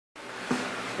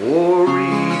Oh,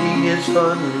 reading is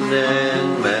fun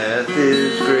and math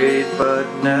is great, but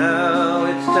now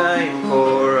it's time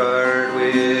for art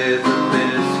with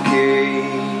Miss Kay.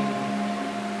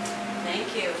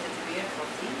 Thank you for the beautiful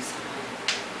theme song.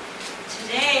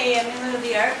 Today, Emilu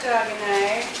the art dog and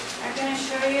I are going to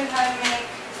show you how to make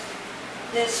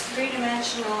this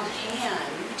three-dimensional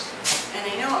hand.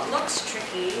 And I know it looks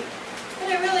tricky, but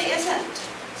it really isn't.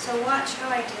 So watch how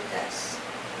I did this.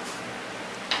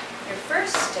 Your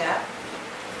first step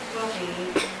will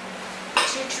be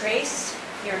to trace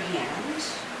your hand.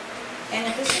 And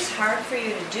if this is hard for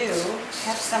you to do,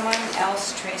 have someone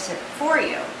else trace it for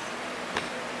you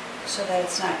so that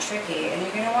it's not tricky. And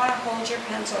you're going to want to hold your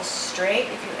pencil straight.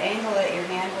 If you angle it, your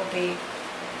hand will be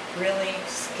really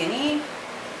skinny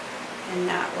and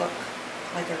not look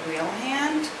like a real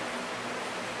hand.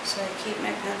 So I keep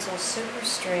my pencil super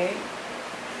straight.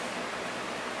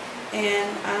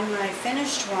 And on my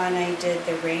finished one, I did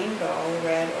the rainbow,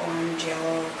 red, orange,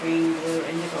 yellow, green, blue,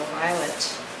 indigo,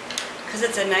 violet, because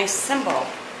it's a nice symbol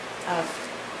of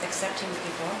accepting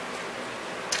people,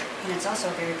 and it's also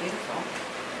very beautiful.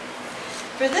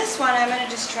 For this one, I'm going to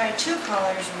just try two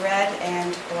colors, red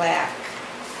and black.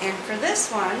 And for this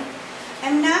one,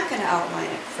 I'm not going to outline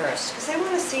it first, because I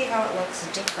want to see how it looks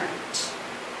different.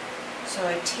 So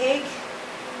I take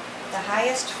the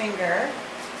highest finger,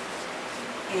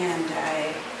 and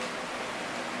I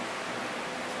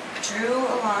drew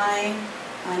a line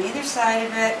on either side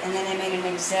of it, and then I made an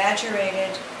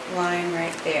exaggerated line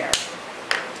right there.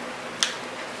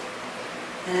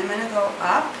 And I'm going to go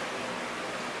up,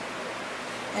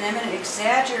 and I'm going to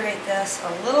exaggerate this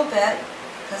a little bit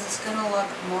because it's going to look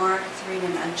more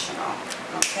three-dimensional.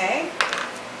 Okay?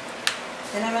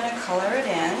 Then I'm going to color it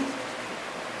in.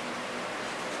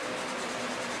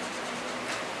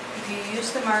 If you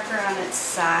use the marker on its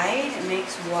side, it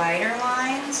makes wider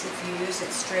lines. If you use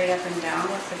it straight up and down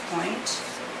with the point,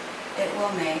 it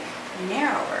will make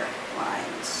narrower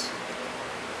lines.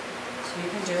 So you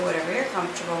can do whatever you're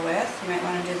comfortable with. You might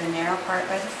want to do the narrow part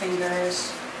by the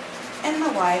fingers and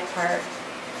the wide part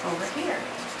over here.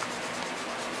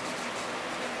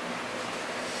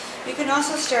 You can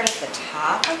also start at the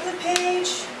top of the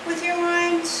page with your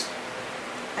lines.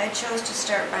 I chose to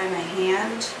start by my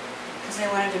hand, because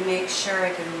I wanted to make sure I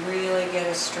could really get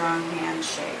a strong hand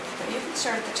shape. But you can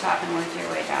start at the top and work your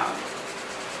way down.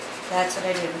 That's what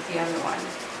I did with the other one.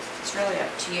 It's really up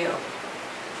to you.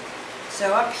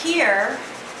 So up here,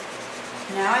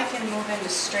 now I can move into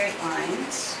straight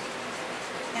lines.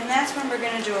 And that's when we're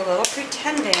going to do a little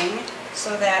pretending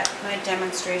so that my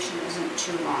demonstration isn't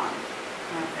too long.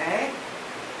 Okay?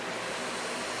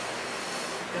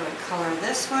 I would color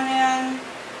this one in.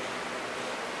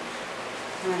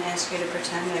 I'm going to ask you to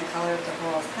pretend I colored the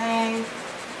whole thing.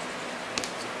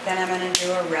 Then I'm going to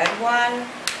do a red one.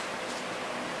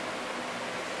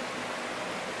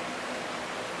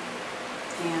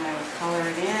 And I would color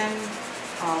it in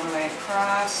all the way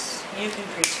across. You can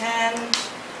pretend.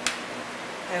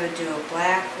 I would do a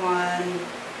black one.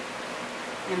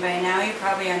 And by now you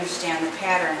probably understand the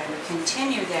pattern. I would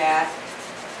continue that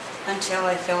until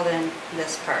I filled in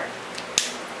this part.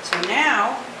 So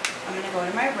now I'm going to go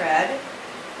to my red.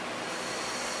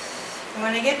 And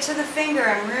when I get to the finger,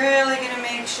 I'm really going to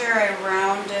make sure I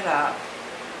round it up.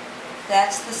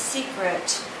 That's the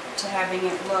secret to having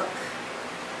it look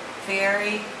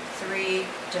very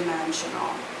three-dimensional,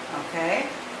 okay?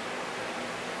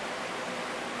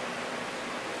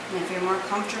 And if you're more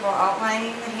comfortable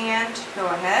outlining the hand, go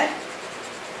ahead.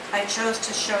 I chose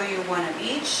to show you one of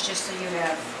each, just so you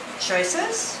have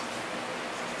choices.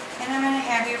 And I'm going to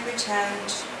have you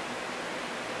pretend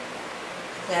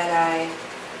that I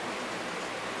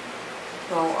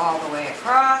go all the way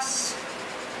across.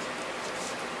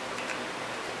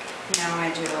 Now I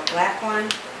do a black one.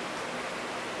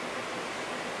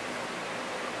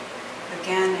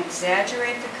 Again,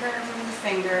 exaggerate the curve of the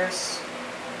fingers,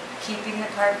 keeping the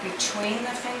part between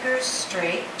the fingers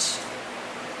straight.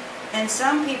 And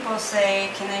some people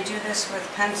say, can I do this with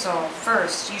pencil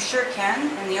first? You sure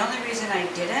can, and the only reason I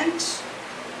didn't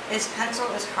is pencil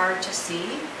is hard to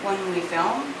see when we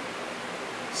film.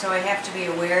 So I have to be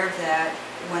aware of that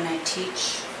when I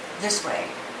teach this way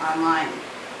online,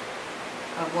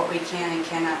 of what we can and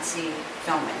cannot see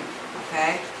filming,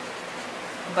 okay?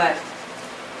 But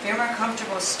if you're more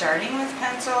comfortable starting with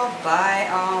pencil, by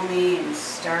all means,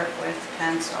 start with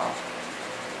pencil.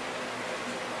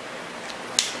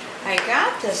 I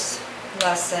got this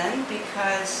lesson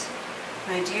because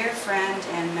my dear friend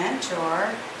and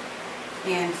mentor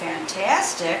and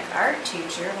fantastic art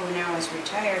teacher, who now is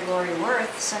retired, Lori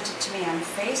Worth, sent it to me on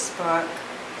Facebook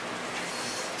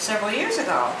several years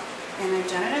ago. and I've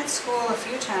done it at school a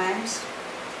few times.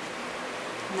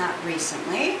 Not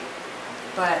recently,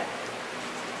 but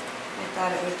I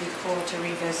thought it would be cool to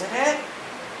revisit it.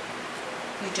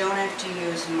 You don't have to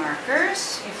use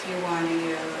markers if you want to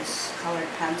use colored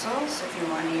pencils. If you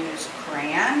want to use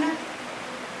crayon,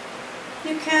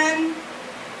 you can.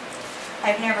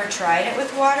 I've never tried it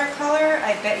with watercolor.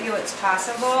 I bet you it's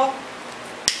possible,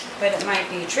 but it might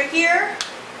be trickier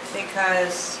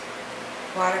because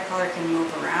watercolor can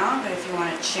move around. But if you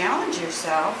want to challenge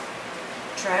yourself,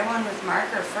 try one with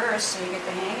marker first so you get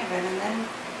the hang of it, and then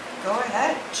go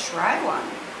ahead, try one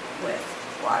with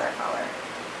watercolor.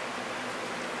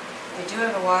 I do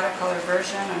have a watercolor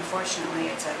version. Unfortunately,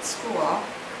 it's at school,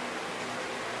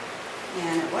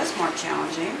 and it was more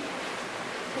challenging.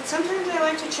 But sometimes I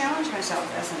like to challenge myself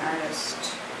as an artist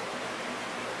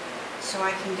so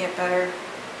I can get better,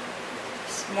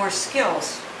 more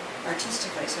skills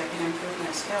artistically, so I can improve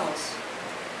my skills.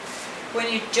 When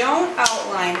you don't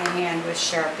outline the hand with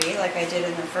Sharpie, like I did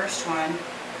in the first one,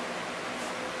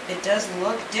 it does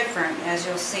look different, as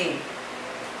you'll see.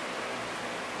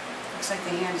 Looks like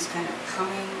the hand is kind of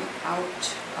coming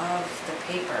out of the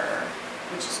paper,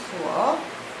 which is cool.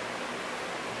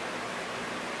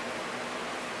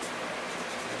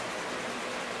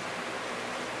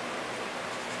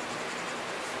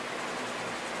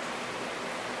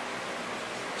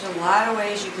 There's a lot of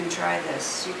ways you can try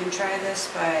this. You can try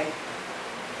this by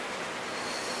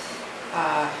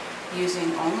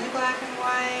using only black and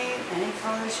white, any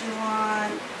colors you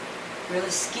want, really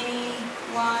skinny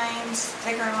lines,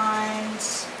 thicker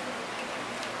lines.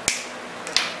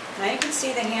 Now you can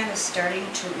see the hand is starting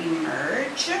to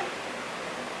emerge,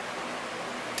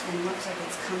 and looks like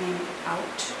it's coming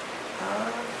out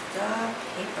of the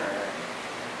paper.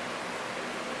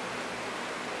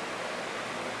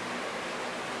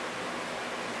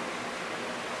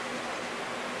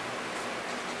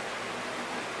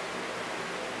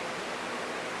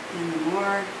 And the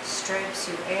more stripes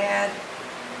you add,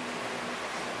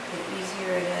 the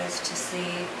easier it is to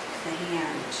see the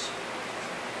hand.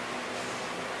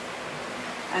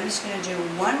 I'm just going to do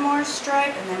one more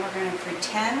stripe, and then we're going to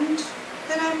pretend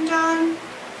that I'm done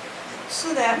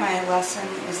so that my lesson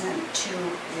isn't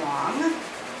too long.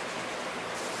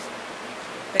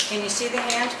 But can you see the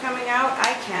hand coming out?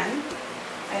 I can.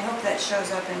 I hope that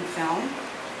shows up in film.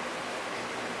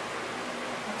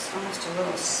 Looks almost a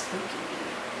little spooky.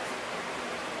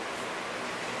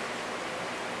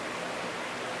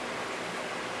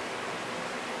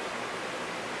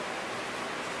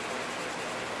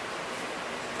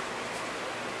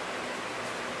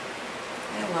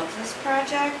 I love this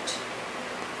project.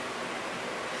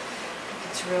 I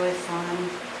think it's really fun,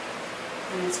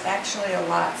 and it's actually a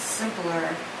lot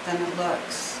simpler than it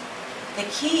looks. The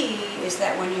key is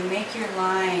that when you make your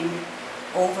line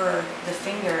over the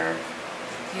finger,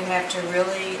 you have to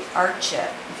really arch it.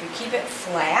 If you keep it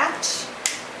flat,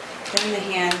 then the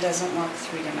hand doesn't look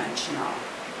three-dimensional.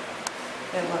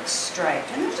 It looks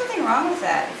striped, and there's nothing wrong with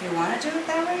that. If you want to do it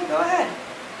that way, go ahead.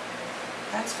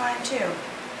 That's fine too.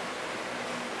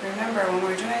 Remember, when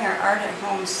we're doing our Art at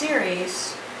Home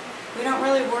series, we don't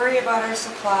really worry about our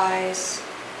supplies.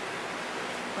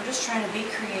 We're just trying to be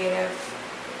creative,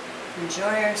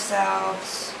 enjoy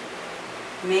ourselves,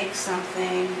 make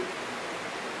something,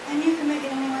 and you can make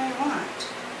it any way you want.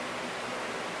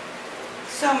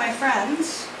 So, my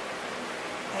friends,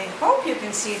 I hope you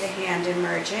can see the hand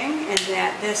emerging and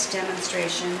that this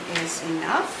demonstration is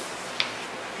enough.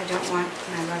 I don't want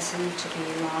my lesson to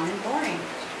be long and boring.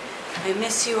 I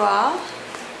miss you all.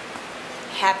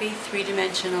 Happy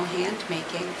three-dimensional hand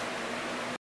making.